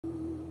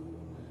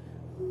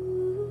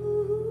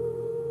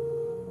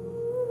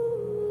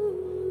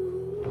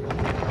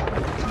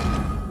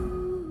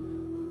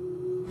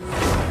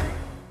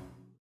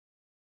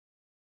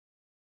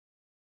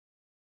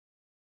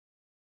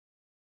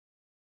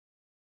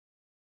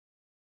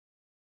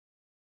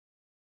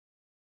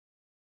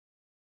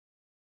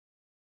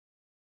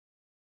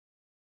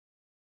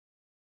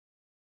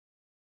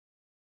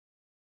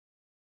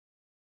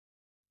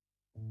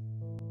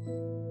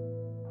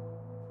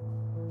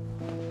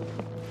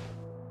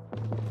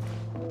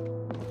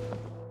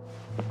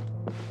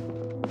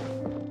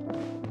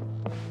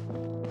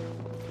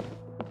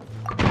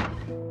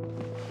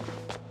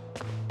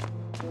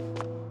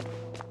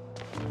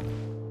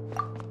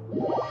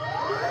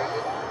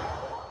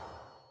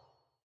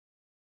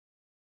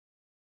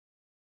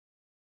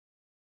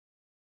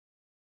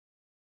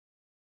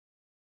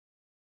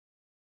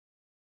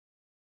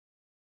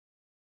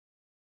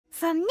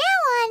From now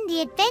on,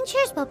 the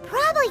adventures will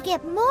probably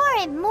get more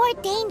and more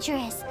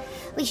dangerous.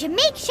 We should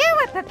make sure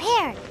we're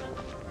prepared.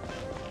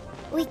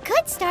 We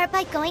could start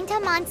by going to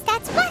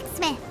Mondstadt's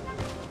blacksmith.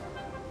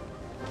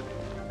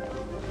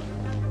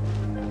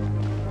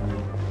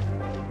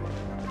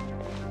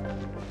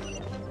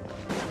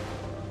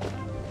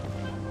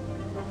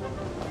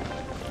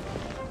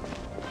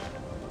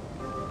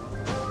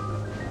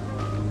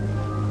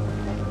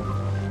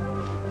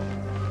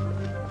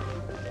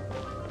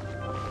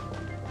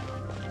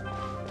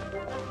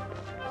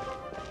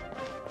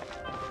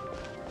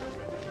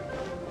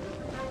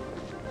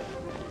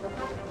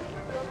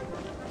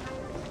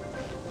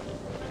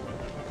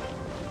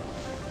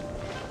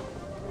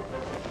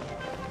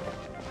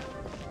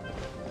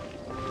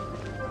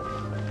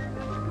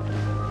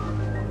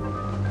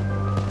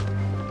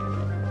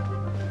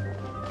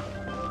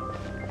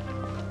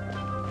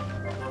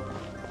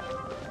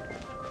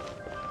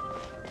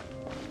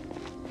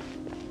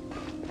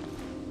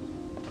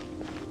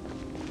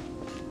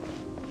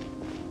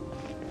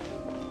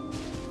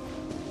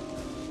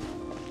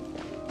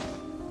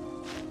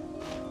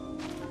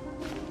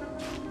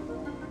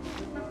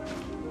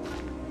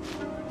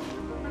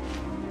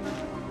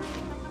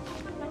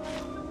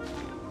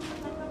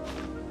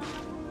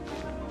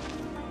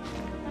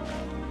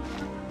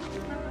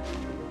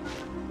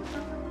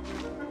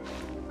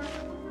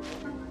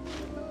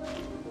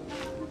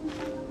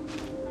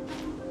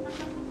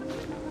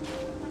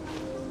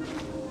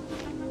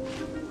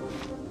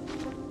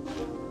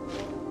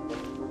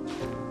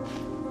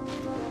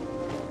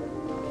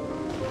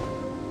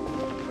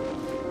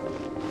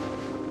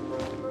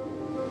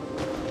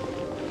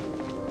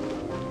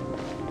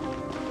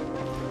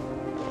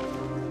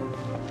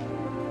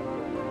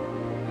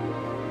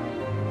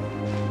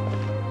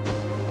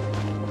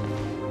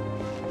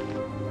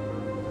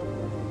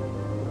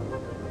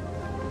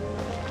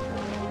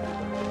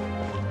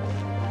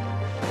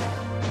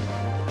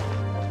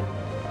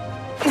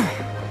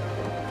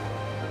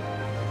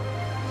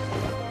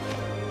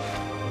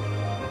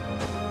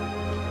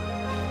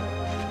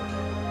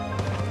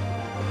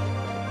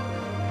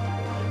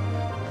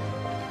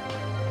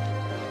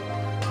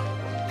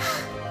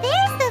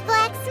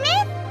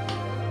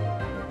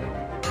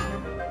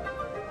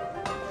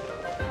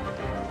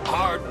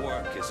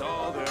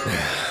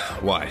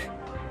 What?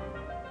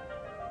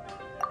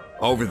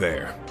 Over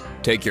there.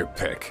 Take your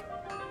pick.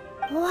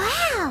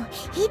 Wow,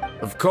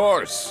 Of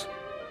course.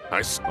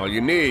 All you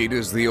need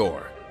is the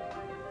ore.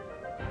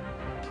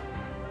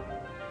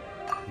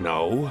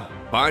 No,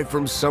 buy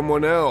from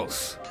someone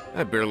else.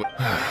 I barely...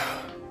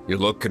 You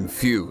look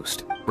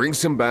confused. Bring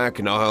some back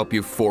and I'll help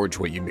you forge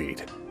what you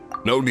need.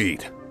 No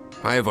need.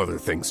 I have other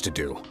things to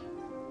do.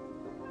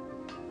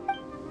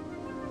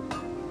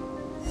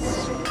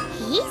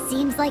 He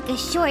seems like a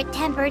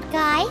short-tempered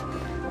guy.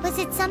 Was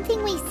it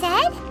something we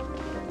said?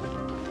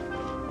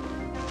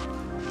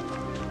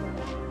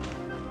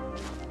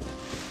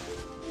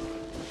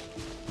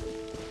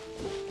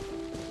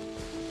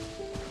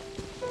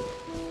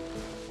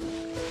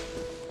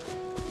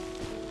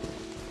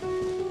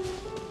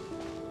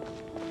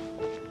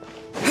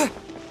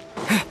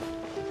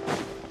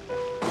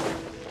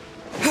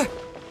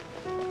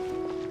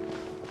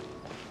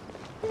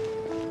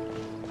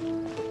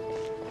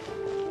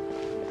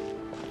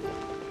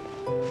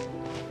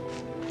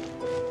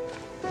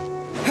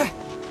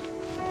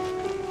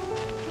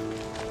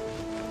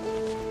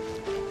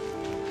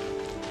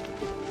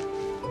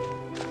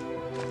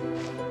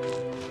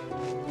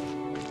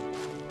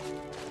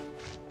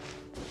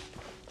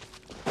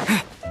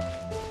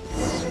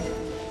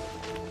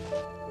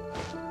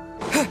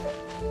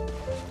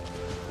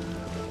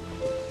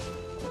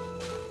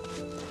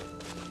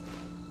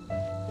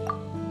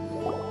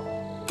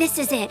 This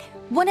is it.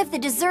 One of the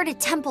deserted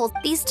temples.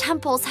 These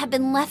temples have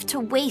been left to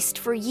waste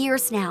for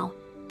years now.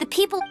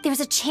 There's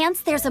a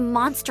chance there's a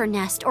monster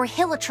nest or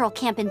hilitrol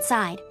camp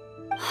inside.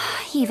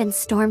 Even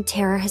Storm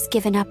Terror has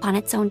given up on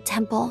its own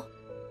temple.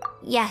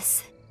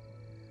 Yes.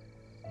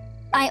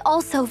 I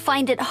also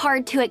find it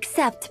hard to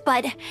accept,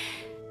 but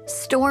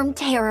Storm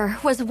Terror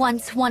was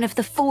once one of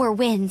the 4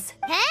 winds.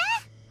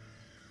 Huh?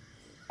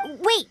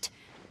 Wait!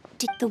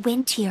 Did the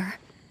wind here?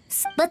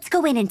 Let's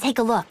go in and take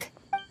a look.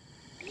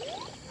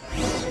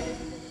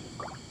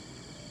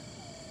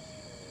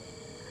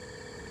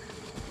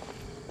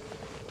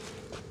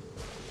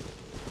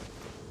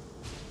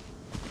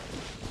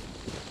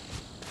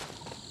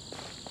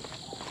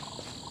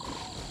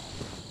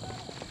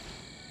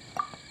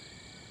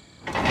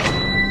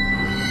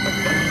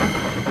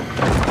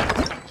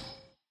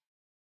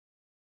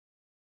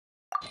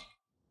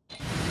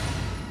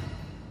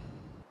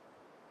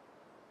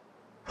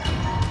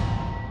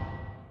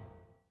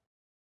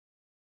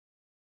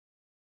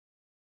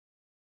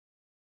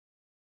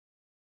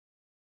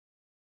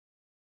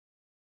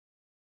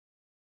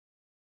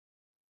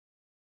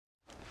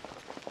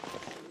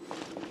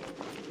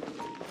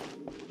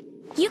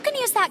 You can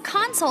use that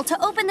console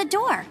to open the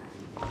door.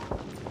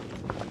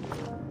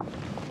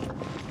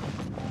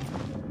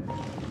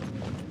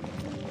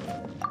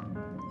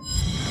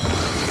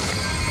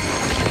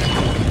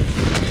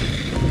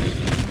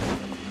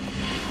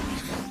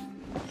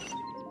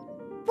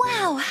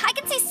 Wow, I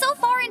can see so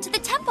far into the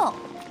temple.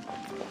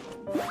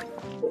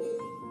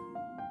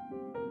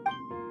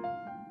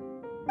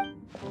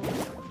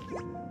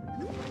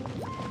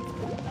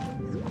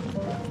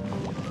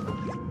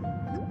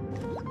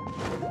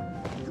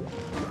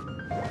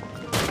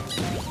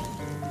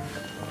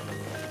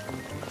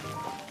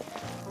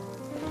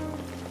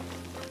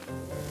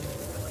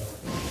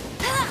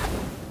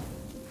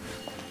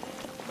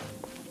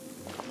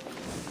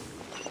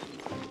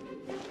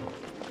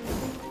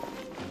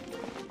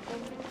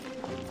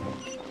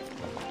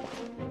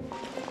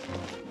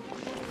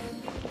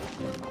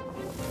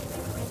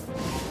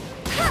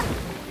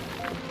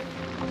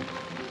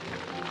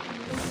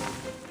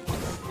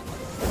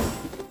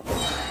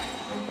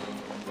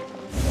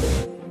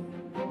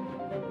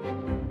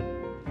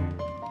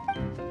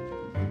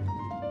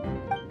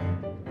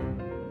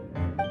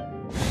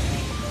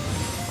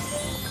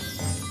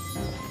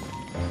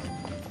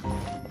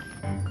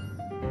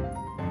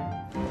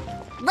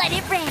 Let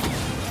it rain!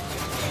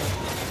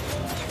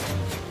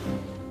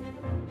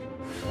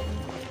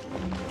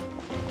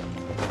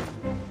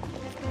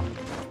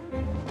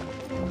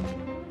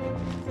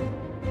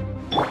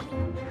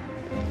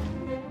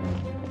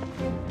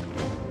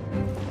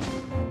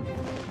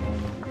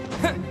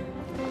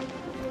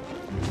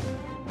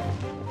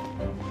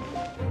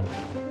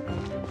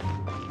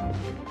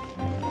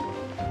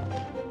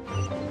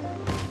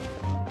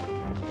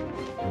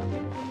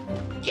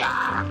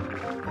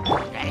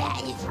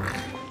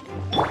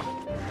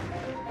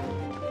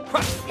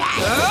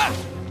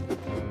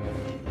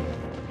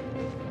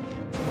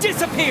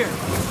 Disappear!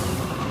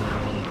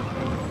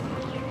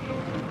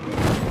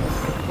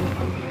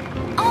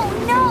 Oh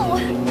no!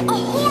 A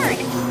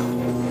horde!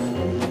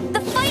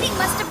 The fighting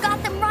must have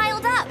got them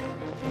riled up.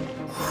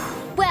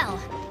 Well,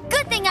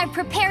 good thing I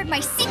prepared my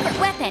secret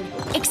weapon,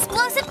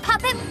 explosive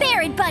puppet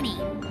Baron Bunny.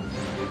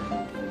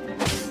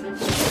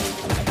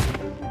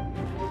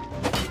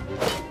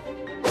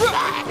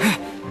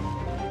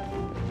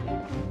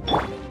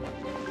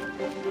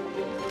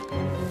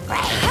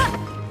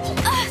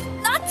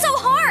 Not so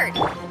hard!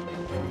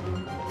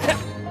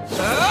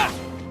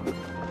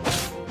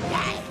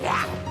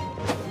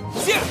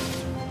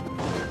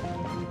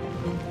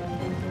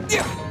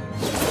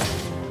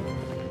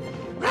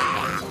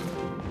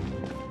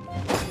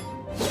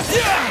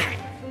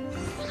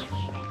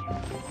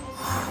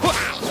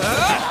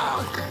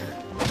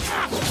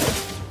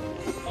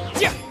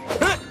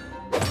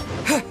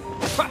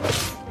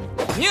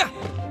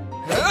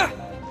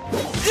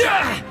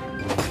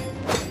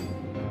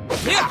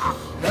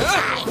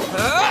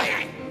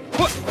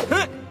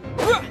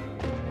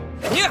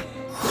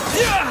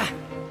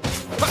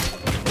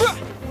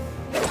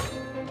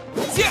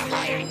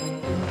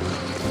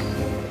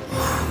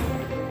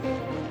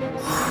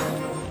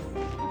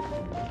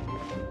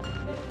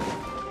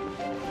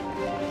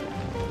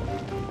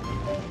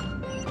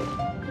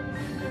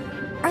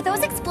 Are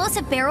those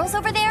explosive barrels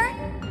over there?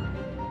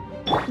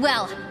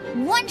 Well,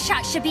 one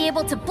shot should be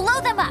able to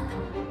blow them up.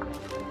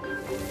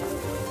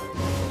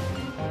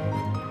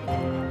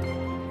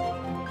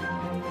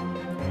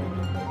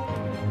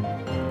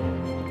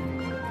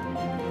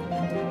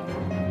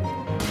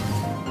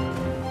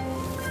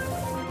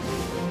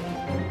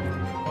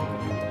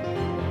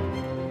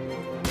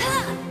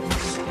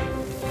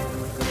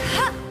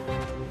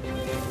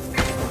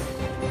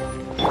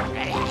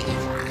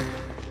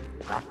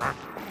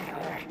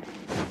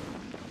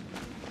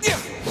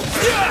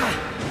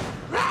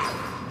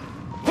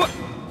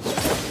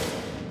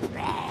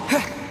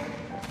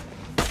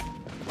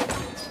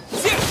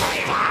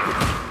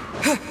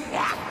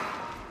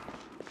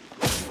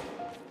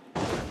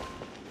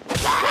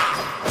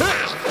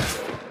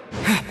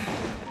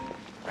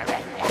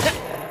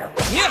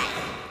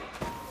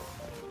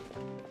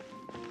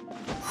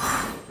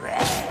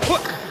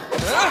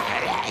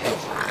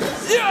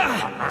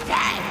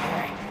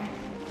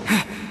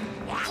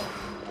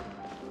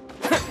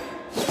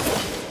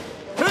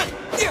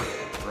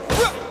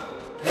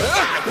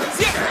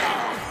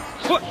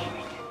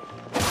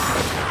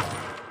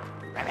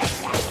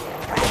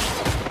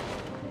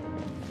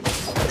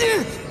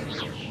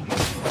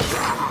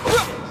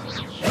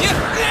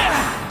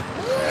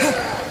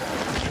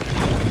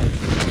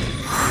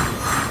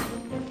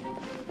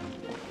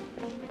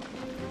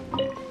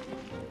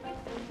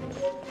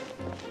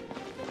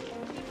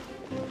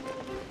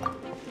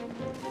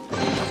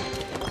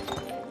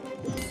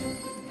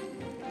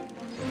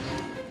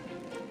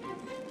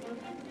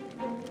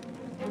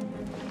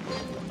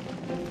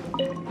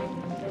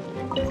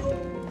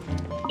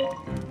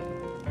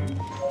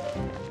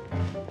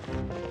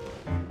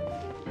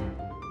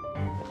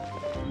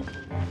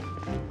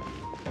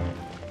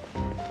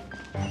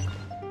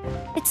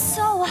 It's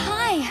so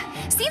high.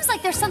 Seems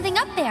like there's something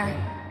up there.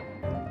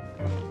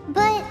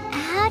 But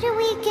how do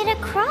we get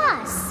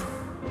across?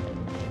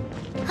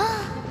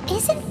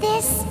 Isn't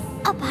this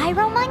a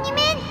pyro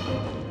monument?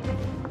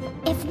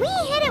 If we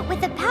hit it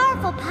with a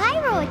powerful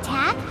pyro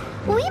attack,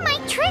 we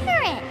might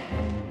trigger it.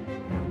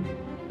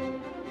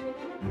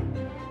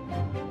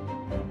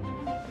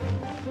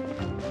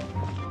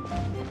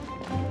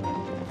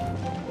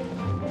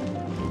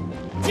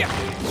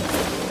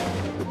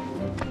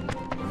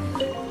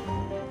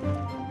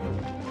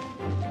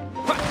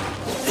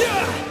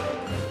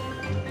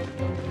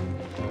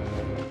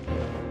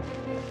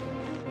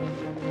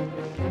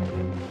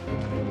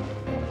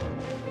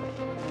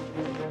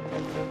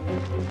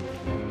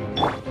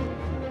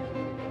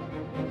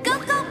 Go,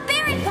 go,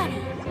 Berry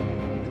Bunny!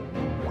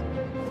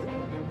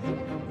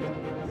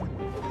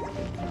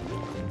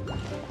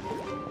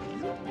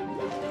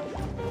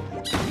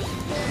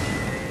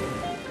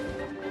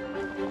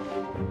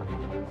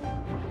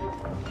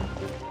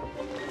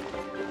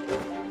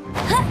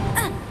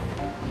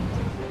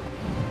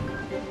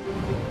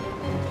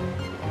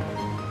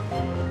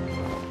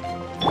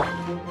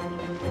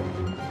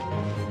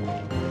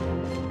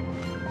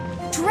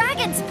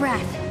 Dragon's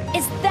Breath!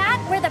 Is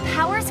that where the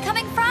power's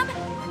coming from?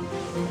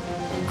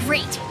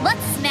 Great,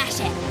 let's smash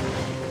it!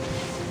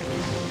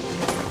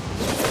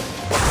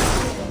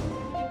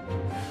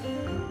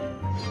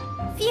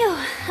 Phew,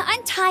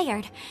 I'm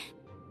tired.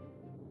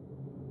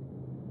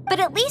 But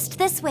at least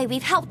this way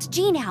we've helped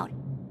Jean out.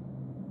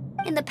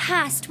 In the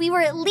past, we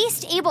were at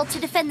least able to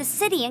defend the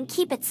city and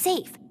keep it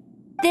safe.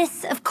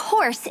 This, of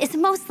course, is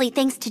mostly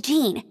thanks to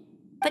Jean.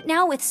 But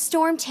now with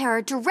Storm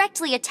Terror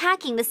directly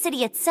attacking the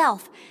city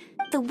itself,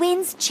 the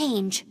winds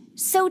change.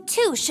 So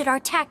too should our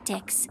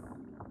tactics.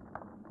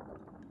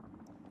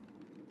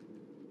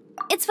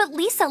 It's what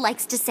Lisa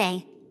likes to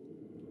say.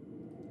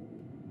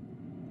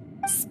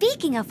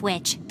 Speaking of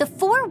which, the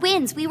 4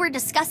 winds we were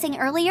discussing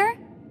earlier,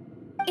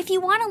 if you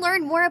want to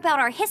learn more about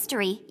our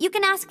history, you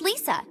can ask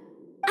Lisa.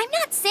 I'm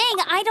not saying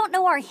I don't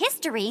know our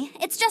history,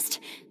 it's just...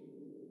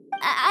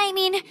 I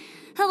mean,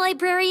 a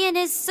librarian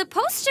is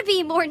supposed to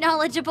be more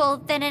knowledgeable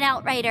than an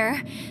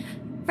outrider,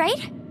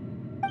 right?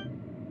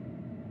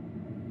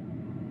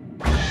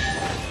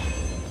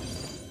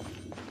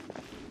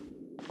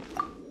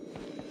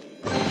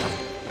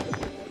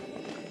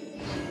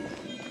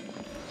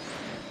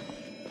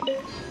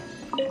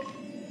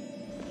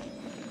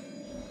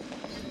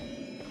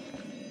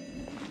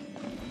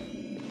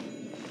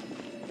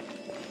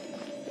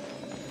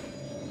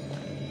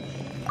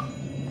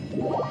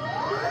 What?